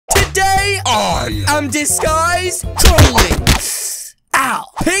today I am disguised trolling. Ow.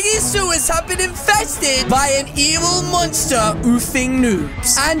 Piggy sewers have been infested by an evil monster oofing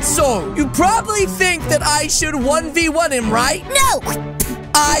noobs. And so, you probably think that I should 1v1 him, right? No!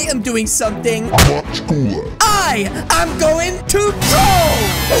 I am doing something much cooler. I am going to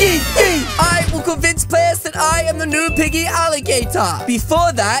troll! Yee, yee. I will convince players that I am the new Piggy Alligator.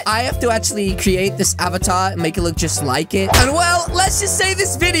 Before that, I have to actually create this avatar and make it look just like it. And well, let's just say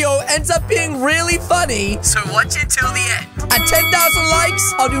this video ends up being really funny. So watch it till the end. At 10,000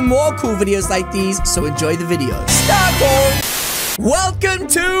 likes, I'll do more cool videos like these. So enjoy the video. Start on. Welcome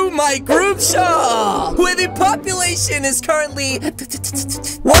to my group shop, where the population is currently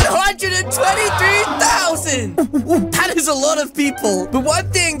 123,000. That is a lot of people. But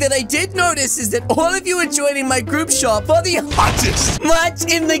one thing that I did notice is that all of you are joining my group shop for the hottest match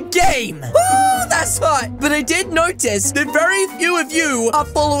in the game. Woo, that's hot. But I did notice that very few of you are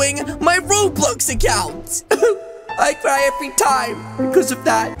following my Roblox account. I cry every time because of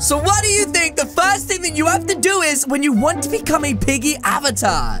that. So what do you think the first thing that you have to do is when you want to become a Piggy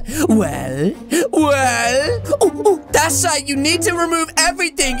avatar? Well, that's right. You need to remove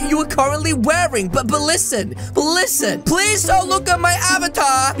everything you are currently wearing. But listen, please don't look at my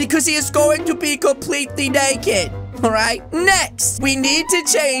avatar because he is going to be completely naked. Alright, next, we need to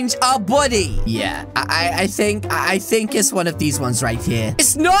change our body. Yeah, I think it's one of these ones right here.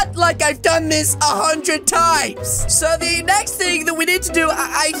 It's not like I've done this 100 times. So the next thing that we need to do,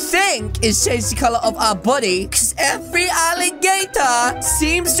 I think, is change the color of our body. Because every alligator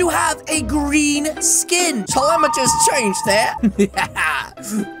seems to have a green skin. So let me just change that.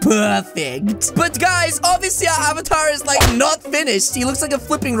 Perfect. But guys, obviously our avatar is like not finished. He looks like a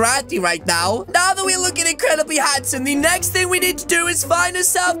flipping ratty right now. Now that we're looking incredibly handsome, the next thing we need to do is find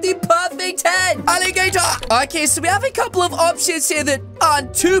ourselves the perfect head. Alligator. Okay, so we have a couple of options here that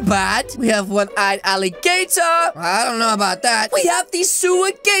aren't too bad. We have one-eyed alligator. I don't know about that. We have the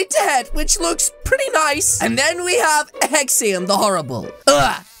sewer gator head, which looks pretty nice. And then we have Hexium, the horrible.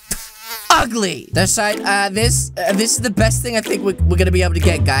 Ugh. Ugly. That's right. This is the best thing I think we're gonna be able to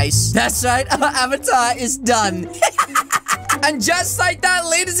get, guys. That's right. Our avatar is done. And just like that,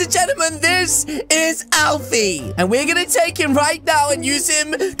 ladies and gentlemen, this is ALFI. And we're gonna take him right now and use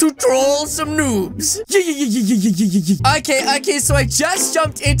him to troll some noobs. Okay, so I just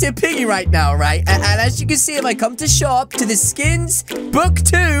jumped into Piggy right now, right? And as you can see, if I come to shop, to the skins, book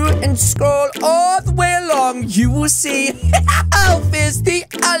 2, and scroll all the way along, you will see ALFI the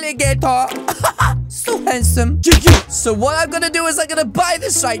alligator. So handsome. So what I'm gonna do is I'm gonna buy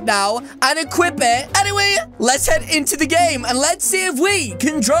this right now and equip it. Anyway, let's head into the game and let's see if we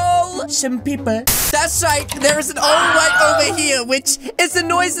control some people. That's right, there is an owl right over here, which is the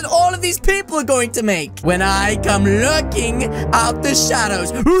noise that all of these people are going to make when I come looking out the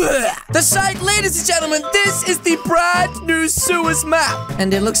shadows. That's right, ladies and gentlemen, this is the brand new sewers map.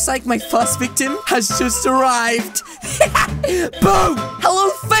 And it looks like my first victim has just arrived. Boom! Hello,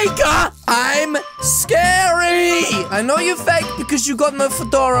 faker! I'm scary! I know you're fake because you got no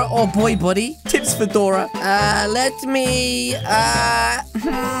fedora or boy body. Tips fedora. Let me,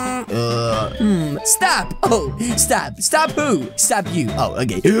 Stab! Oh, stab. Stab who? Stab you. Oh,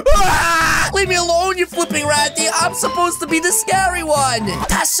 okay. Leave me alone, you flipping ratty. I'm supposed to be the scary one.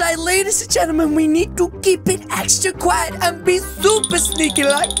 That's right, ladies and gentlemen. We need to keep it extra quiet and be super sneaky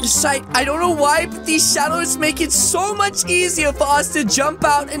like. That's right. I don't know why, but these shadows make it so much easier for us to jump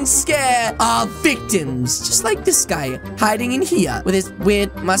out and scare our victims. Just like this guy hiding in here with his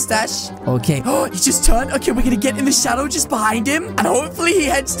weird mustache. Okay. Oh, he just turned. Okay, we're gonna get in the shadow just behind him. And hopefully he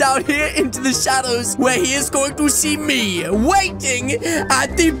heads down here into the shadows where he is going to see me waiting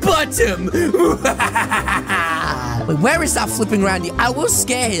at the bottom. Wait, where is that flipping Randy? I will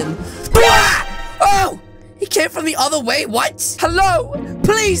scare him. Oh! He came from the other way. What? Hello?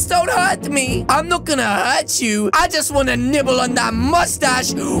 Please don't hurt me. I'm not gonna hurt you. I just want to nibble on that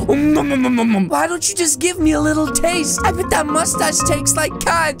mustache. Why don't you just give me a little taste? I bet that mustache tastes like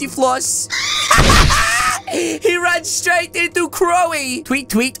candy floss. He ran straight into Crowy. Tweet,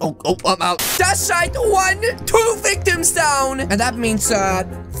 tweet. Oh, I'm out. That's right. 2 victims down. And that means,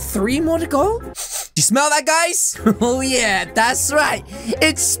 3 more to go? You smell that, guys? Oh, yeah, that's right.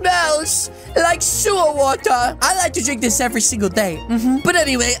 It smells like sewer water. I like to drink this every single day. But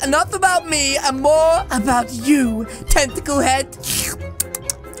anyway, enough about me and more about you, tentacle head.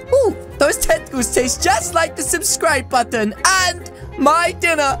 Ooh, those tentacles taste just like the subscribe button and my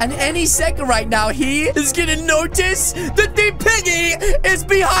dinner. And any second right now, he is gonna notice that the piggy is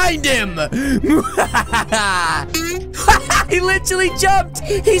behind him. He literally jumped.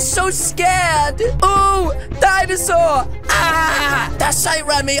 He's so scared. Oh, dinosaur. Ah, that's right,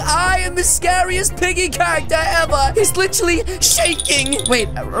 Remy. I am the scariest piggy character ever. He's literally shaking. Wait,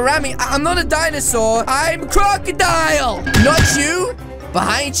 Remy, I'm not a dinosaur. I'm crocodile. Not you.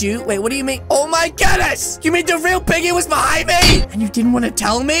 Behind you? Wait, what do you mean? Oh my goodness! You mean the real piggy was behind me? And you didn't want to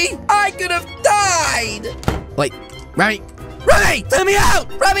tell me? I could have died. Wait, Remy. Remy, let me out!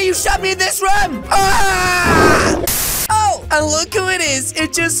 Remy, you shut me in this room! Ah! Oh, and look who it is.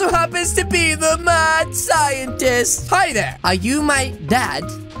 It just so happens to be the mad scientist. Hi there. Are you my dad?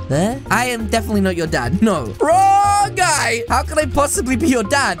 Huh? I am definitely not your dad. No. Wrong guy. How can I possibly be your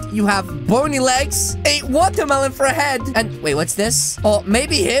dad? You have bony legs, a watermelon for a head, and wait, what's this? Or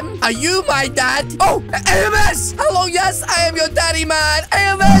maybe him? Are you my dad? Oh, AMS! Hello, yes, I am your daddy, man.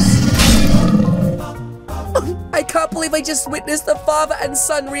 AMS! I can't believe I just witnessed the father and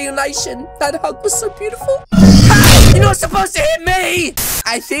son reunition. That hug was so beautiful. Ah, you're not supposed to hit me!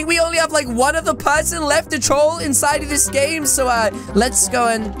 I think we only have like one other person left to troll inside of this game, so let's go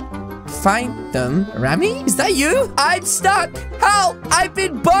and find them. Remy? Is that you? I'm stuck. Help! I've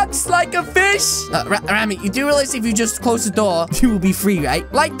been boxed like a fish. Remy, you do realize if you just close the door, you will be free, right?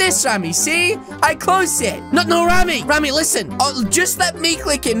 Like this, Remy. See? I close it. No, Remy. Remy, listen. Oh, just let me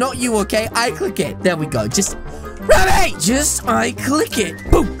click it, not you, okay? I click it. There we go. Just... Remy! Just I click it.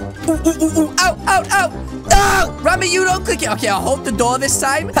 Boom. Ooh. Ow. No! Remy, you don't click it. Okay, I'll hold the door this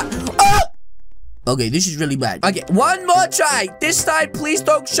time. Oh! Okay, this is really bad. Okay, one more try. This time, please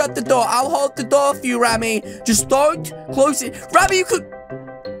don't shut the door. I'll hold the door for you, Remy. Just don't close it. Remy, you could...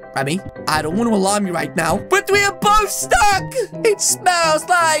 Remy, I don't want to alarm you right now, but we are both stuck. It smells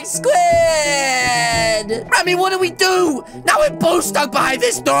like squid. Remy, what do we do? Now we're both stuck behind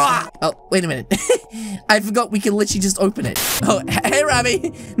this door. Oh, wait a minute. I forgot we can literally just open it. Oh, hey,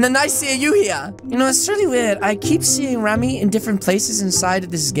 Remy. Nice seeing you here. You know, it's really weird. I keep seeing Remy in different places inside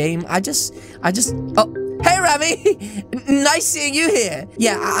of this game. Oh. Hey, Remy! Nice seeing you here.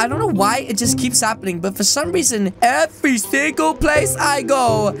 Yeah, I don't know why it just keeps happening, but for some reason, every single place I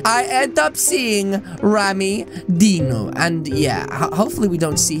go, I end up seeing Remy Dino. And yeah, hopefully we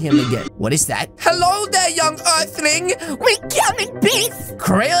don't see him again. What is that? Hello there, young earthling! We come in beef!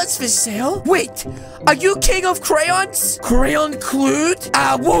 Crayons for sale? Wait, are you king of crayons? Crayon Clued?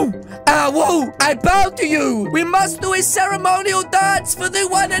 Whoa! I bow to you! We must do a ceremonial dance for the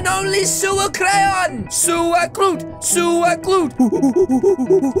one and only Sewer Crayon! Sewer Clued!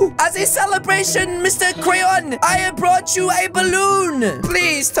 As a celebration, Mr. Crayon, I have brought you a balloon!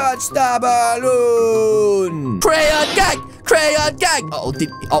 Please touch the balloon! Crayon gang!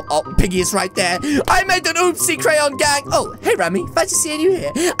 Oh, Piggy is right there. I made an oopsie, Crayon gang. Oh, hey, Remy. Fancy seeing you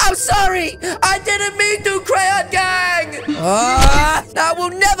here. I'm sorry. I didn't mean to, Crayon gang. I will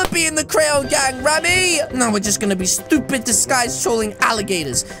never be in the Crayon gang, Remy. No, we're just gonna be stupid disguised trolling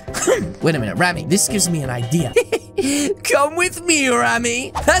alligators. Wait a minute, Remy. This gives me an idea. Come with me,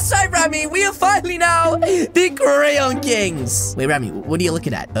 Remy. That's right, Remy. We are finally now the Crayon Kings. Wait, Remy, what are you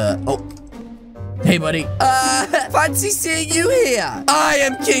looking at? Oh. Hey, buddy. Fancy seeing you here. I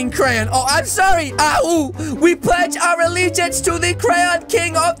am King Crayon. Oh, I'm sorry. We pledge our allegiance to the Crayon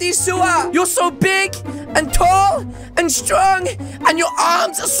King of the sewer. You're so big and tall and strong, and your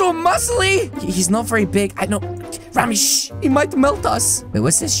arms are so muscly. He's not very big. I know. Remy, shh. He might melt us. Wait,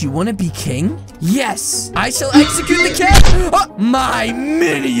 what's this? You want to be king? Yes. I shall execute the king. Oh, my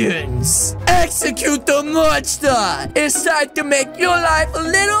minions. Execute the monster. It's time to make your life a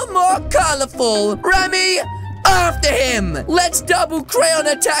little more colorful. Remy, after him. Let's double crayon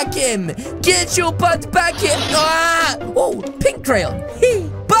attack him. Get your butt back here. Oh, pink crayon.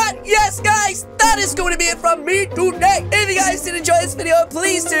 But yes, guys, that is going to be it from me today. If you guys did enjoy this video,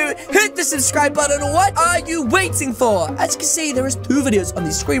 please do hit the subscribe button. What are you waiting for? As you can see, there is 2 videos on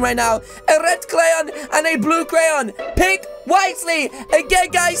the screen right now. A red crayon and a blue crayon. Pick wisely. Again,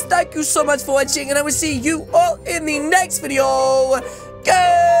 guys, thank you so much for watching, and I will see you all in the next video.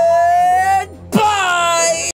 Go!